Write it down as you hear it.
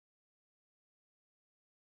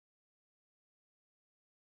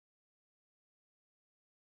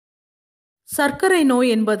சர்க்கரை நோய்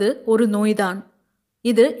என்பது ஒரு நோய்தான்.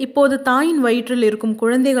 இது இப்போது தாயின் வயிற்றில் இருக்கும்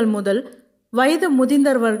குழந்தைகள் முதல் வயது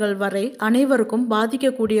முதிர்ந்தவர்கள் வரை அனைவருக்கும்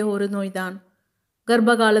பாதிக்கக்கூடிய ஒரு நோய்தான்.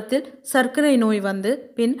 கர்ப்ப காலத்தில் சர்க்கரை நோய் வந்து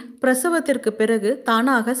பின் பிரசவத்திற்கு பிறகு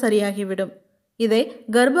தானாக சரியாகிவிடும். இதை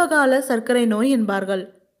கர்ப்பகால சர்க்கரை நோய் என்பார்கள்.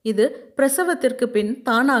 இது பிரசவத்திற்கு பின்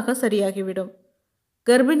தானாக சரியாகிவிடும்.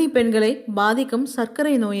 கர்ப்பிணி பெண்களை பாதிக்கும்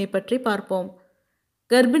சர்க்கரை நோயை பற்றி பார்ப்போம்.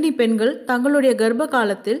 கர்ப்பிணி பெண்கள் தங்களுடைய கர்ப்ப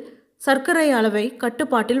காலத்தில் சர்க்கரை அளவை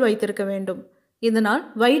கட்டுப்பாட்டில் வைத்திருக்க வேண்டும். இதனால்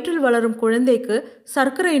வயிற்றில் வளரும் குழந்தைக்கு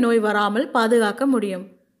சர்க்கரை நோய் வராமல் பாதுகாக்க முடியும்.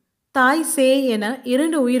 தாய் சேய் என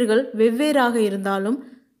 2 உயிர்கள் வெவ்வேறாக இருந்தாலும்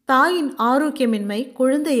தாயின் ஆரோக்கியமின்மை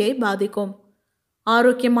குழந்தையை பாதிக்கும்.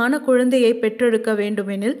 ஆரோக்கியமான குழந்தையை பெற்றெடுக்க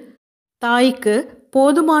வேண்டுமெனில் தாய்க்கு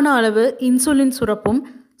போதுமான அளவு இன்சுலின் சுரப்பும்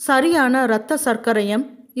சரியான இரத்த சர்க்கரையும்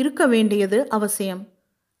இருக்க வேண்டியது அவசியம்.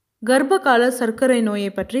 கர்ப்பகால சர்க்கரை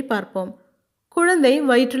நோயை பற்றி பார்ப்போம். குழந்தை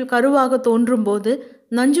வயிற்றில் கருவாக தோன்றும்போது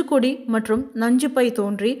நஞ்சுக்கொடி மற்றும் நஞ்சுப்பை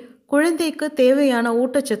தோன்றி குழந்தைக்கு தேவையான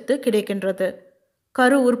ஊட்டச்சத்து கிடைக்கின்றது.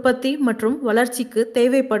 கரு உற்பத்தி மற்றும் வளர்ச்சிக்கு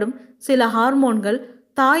தேவைப்படும் சில ஹார்மோன்கள்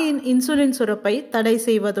தாயின் இன்சுலின் சுரப்பை தடை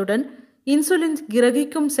செய்வதுடன் இன்சுலின்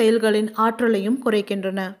கிரகிக்கும் செயல்களின் ஆற்றலையும்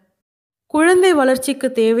குறைக்கின்றன. குழந்தை வளர்ச்சிக்கு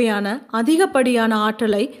தேவையான அதிகப்படியான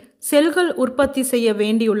ஆற்றலை செல்கள் உற்பத்தி செய்ய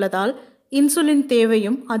வேண்டியுள்ளதால் இன்சுலின்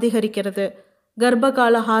தேவையும் அதிகரிக்கிறது.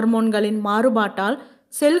 கர்ப்பகால ஹார்மோன்களின் மாறுபாட்டால்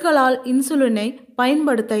செல்களால் இன்சுலினை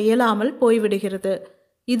பயன்படுத்த இயலாமல் போய்விடுகிறது.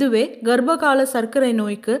 இதுவே கர்ப்பகால சர்க்கரை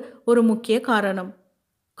நோய்க்கு ஒரு முக்கிய காரணம்.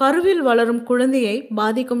 கருவில் வளரும் குழந்தையை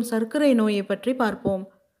பாதிக்கும் சர்க்கரை நோயை பற்றி பார்ப்போம்.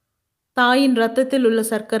 தாயின் இரத்தத்தில் உள்ள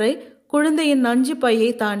சர்க்கரை குழந்தையின் நஞ்சு பையை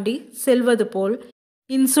தாண்டி செல்வது போல்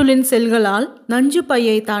இன்சுலின் செல்களால் நஞ்சு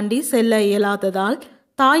பையை தாண்டி செல்ல இயலாததால்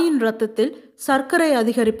தாயின் இரத்தத்தில் சர்க்கரை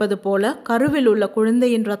அதிகரிப்பது போல கருவில் உள்ள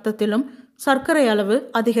குழந்தையின் இரத்தத்திலும் சர்க்கரை அளவு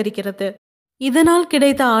அதிகரிக்கிறது. இதனால்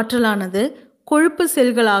கிடைத்த ஆற்றலானது கொழுப்பு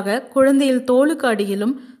செல்களாக குழந்தையில் தோலுக்கு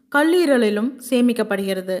அடியிலும் கல்லீரலிலும்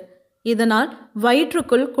சேமிக்கப்படுகிறது. இதனால்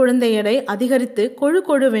வயிற்றுக்குள் குழந்தை எடை அதிகரித்து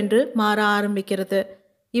கொழுவென்று மாற ஆரம்பிக்கிறது.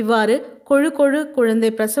 இவ்வாறு கொழு குழந்தை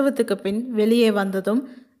பிரசவத்துக்கு பின் வெளியே வந்ததும்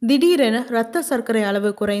திடீரென இரத்த சர்க்கரை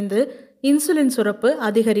அளவு குறைந்து இன்சுலின் சுரப்பு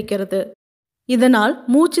அதிகரிக்கிறது. இதனால்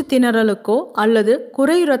மூச்சு திணறலுக்கோ அல்லது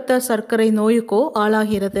குறை இரத்த சர்க்கரை நோய்க்கோ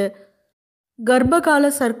ஆளாகிறது. கர்ப்பகால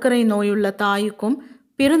சர்க்கரை நோயுள்ள தாய்க்கும்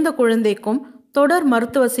பிறந்த குழந்தைக்கும் தொடர்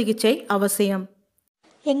மருத்துவ சிகிச்சை அவசியம்.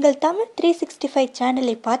 எங்கள் தமிழ் 365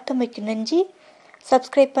 சேனலை பார்த்தமைக்கு நன்றி.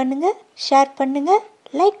 சப்ஸ்கிரைப் பண்ணுங்கள், ஷேர் பண்ணுங்கள்,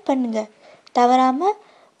 லைக் பண்ணுங்கள். தவறாமல்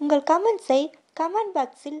உங்கள் கமெண்ட்ஸை கமெண்ட்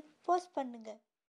பாக்ஸில் போஸ்ட் பண்ணுங்கள்.